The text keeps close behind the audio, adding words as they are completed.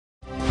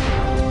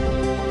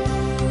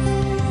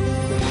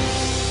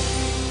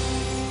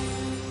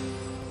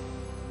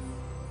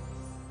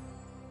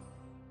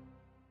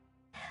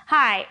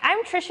Hi,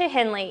 I'm Tricia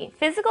Henley,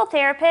 Physical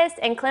Therapist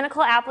and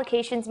Clinical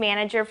Applications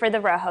Manager for the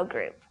ROHO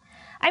Group.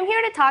 I'm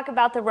here to talk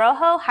about the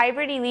ROHO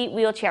Hybrid Elite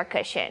Wheelchair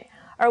Cushion,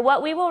 or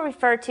what we will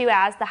refer to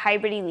as the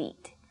Hybrid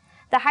Elite.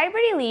 The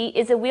Hybrid Elite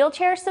is a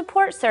wheelchair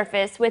support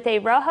surface with a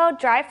ROHO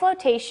dry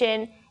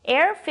flotation,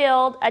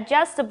 air-filled,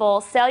 adjustable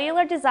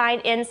cellular design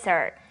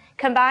insert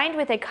combined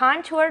with a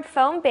contoured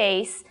foam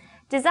base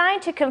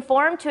designed to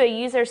conform to a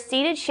user's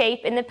seated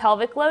shape in the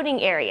pelvic loading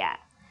area.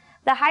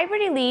 The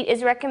Hybrid Elite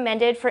is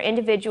recommended for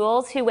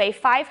individuals who weigh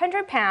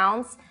 500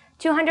 pounds,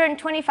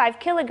 225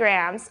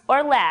 kilograms,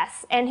 or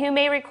less, and who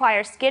may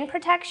require skin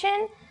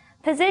protection,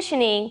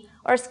 positioning,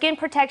 or skin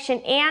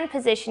protection and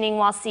positioning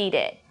while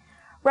seated.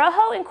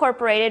 ROHO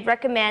Incorporated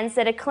recommends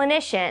that a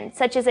clinician,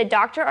 such as a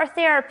doctor or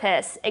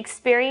therapist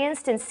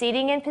experienced in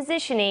seating and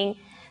positioning,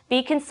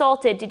 be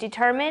consulted to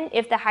determine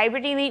if the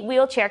Hybrid Elite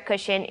wheelchair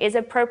cushion is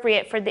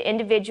appropriate for the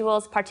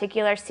individual's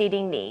particular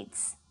seating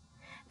needs.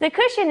 The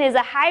cushion is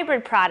a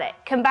hybrid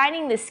product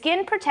combining the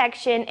skin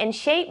protection and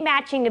shape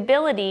matching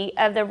ability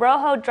of the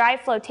ROHO dry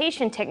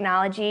flotation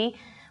technology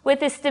with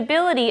the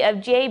stability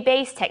of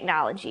J-base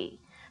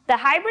technology. The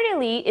Hybrid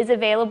Elite is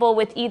available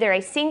with either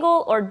a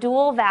single or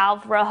dual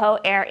valve ROHO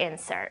air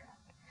insert.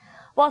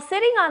 While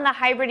sitting on the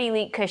Hybrid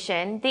Elite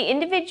cushion, the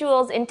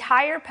individual's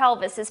entire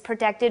pelvis is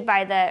protected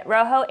by the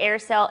ROHO air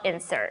cell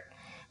insert.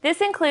 This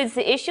includes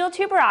the ischial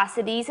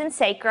tuberosities and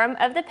sacrum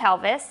of the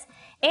pelvis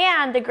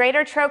and the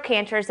greater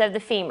trochanters of the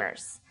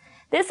femurs.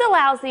 This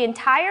allows the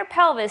entire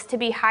pelvis to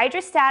be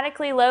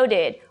hydrostatically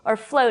loaded or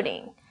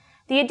floating.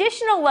 The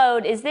additional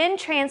load is then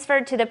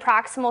transferred to the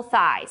proximal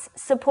thighs,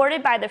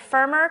 supported by the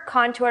firmer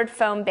contoured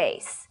foam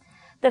base.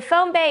 The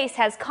foam base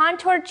has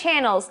contoured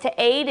channels to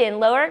aid in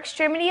lower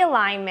extremity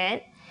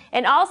alignment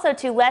and also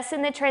to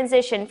lessen the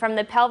transition from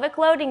the pelvic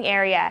loading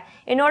area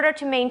in order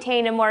to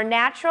maintain a more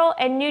natural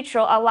and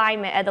neutral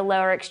alignment of the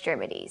lower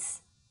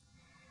extremities.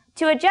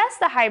 To adjust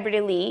the Hybrid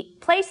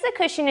Elite, place the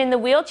cushion in the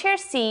wheelchair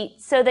seat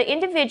so the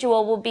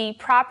individual will be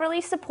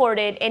properly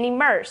supported and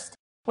immersed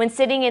when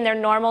sitting in their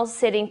normal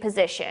sitting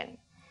position.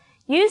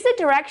 Use the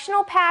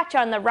directional patch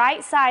on the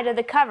right side of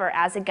the cover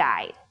as a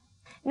guide.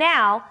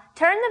 Now,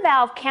 turn the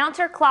valve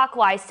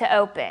counterclockwise to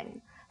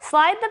open.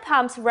 Slide the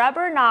pump's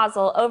rubber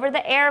nozzle over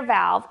the air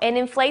valve and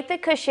inflate the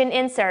cushion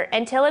insert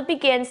until it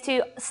begins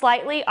to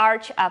slightly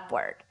arch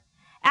upward.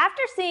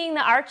 After seeing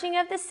the arching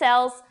of the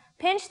cells,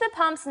 pinch the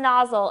pump's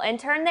nozzle and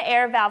turn the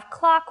air valve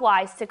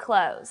clockwise to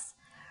close.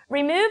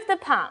 Remove the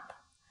pump.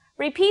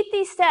 Repeat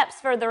these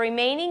steps for the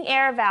remaining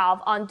air valve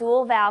on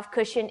dual valve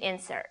cushion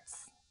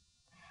inserts.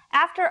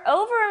 After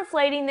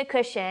overinflating the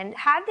cushion,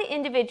 have the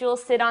individual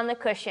sit on the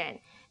cushion,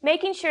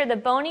 making sure the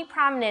bony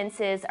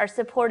prominences are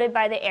supported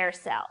by the air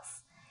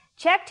cells.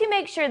 Check to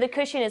make sure the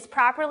cushion is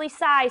properly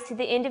sized to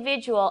the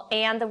individual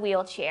and the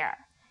wheelchair.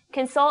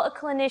 Consult a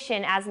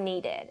clinician as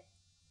needed.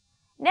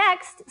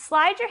 Next,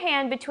 slide your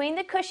hand between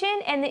the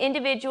cushion and the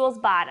individual's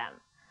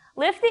bottom.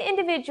 Lift the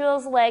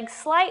individual's legs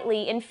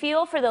slightly and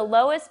feel for the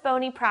lowest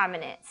bony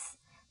prominence.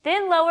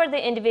 Then lower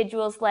the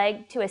individual's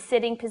leg to a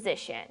sitting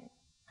position.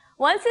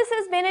 Once this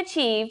has been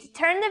achieved,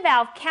 turn the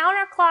valve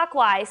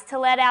counterclockwise to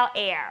let out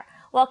air,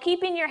 while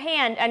keeping your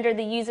hand under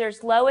the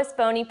user's lowest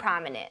bony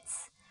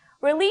prominence.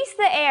 Release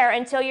the air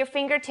until your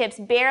fingertips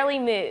barely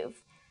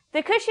move.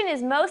 The cushion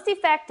is most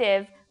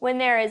effective when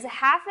there is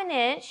half an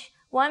inch,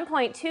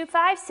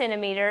 1.25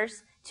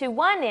 centimeters, to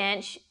 1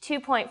 inch,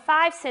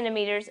 2.5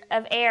 centimeters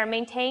of air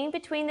maintained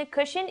between the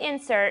cushion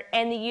insert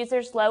and the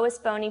user's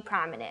lowest bony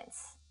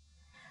prominence.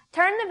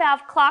 Turn the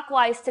valve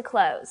clockwise to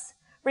close.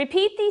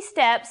 Repeat these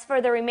steps for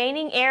the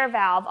remaining air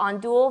valve on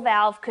dual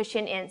valve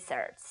cushion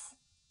inserts.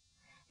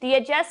 The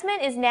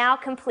adjustment is now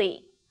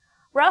complete.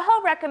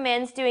 ROHO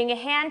recommends doing a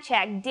hand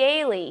check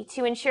daily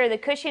to ensure the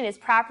cushion is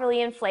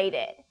properly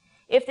inflated.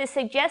 If the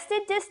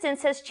suggested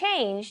distance has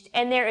changed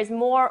and there is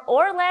more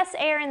or less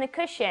air in the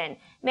cushion,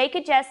 make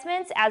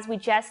adjustments as we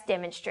just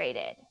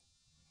demonstrated.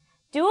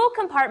 Dual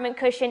compartment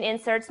cushion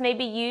inserts may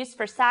be used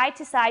for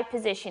side-to-side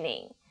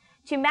positioning.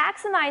 To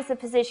maximize the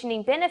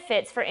positioning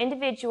benefits for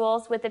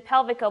individuals with a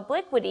pelvic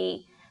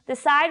obliquity, the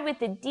side with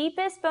the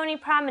deepest bony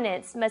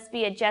prominence must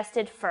be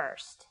adjusted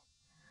first.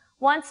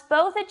 Once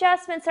both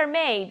adjustments are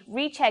made,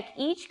 recheck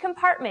each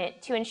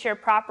compartment to ensure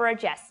proper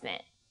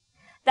adjustment.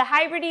 The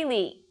Hybrid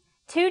Elite.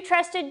 2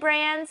 trusted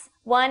brands,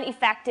 1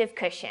 effective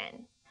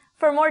cushion.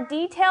 For more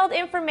detailed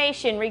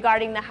information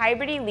regarding the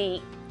Hybrid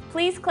Elite,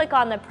 please click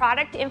on the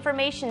product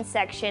information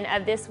section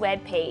of this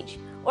web page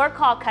or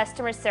call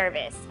customer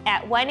service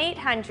at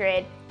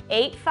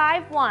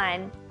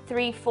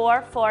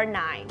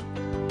 1-800-851-3449.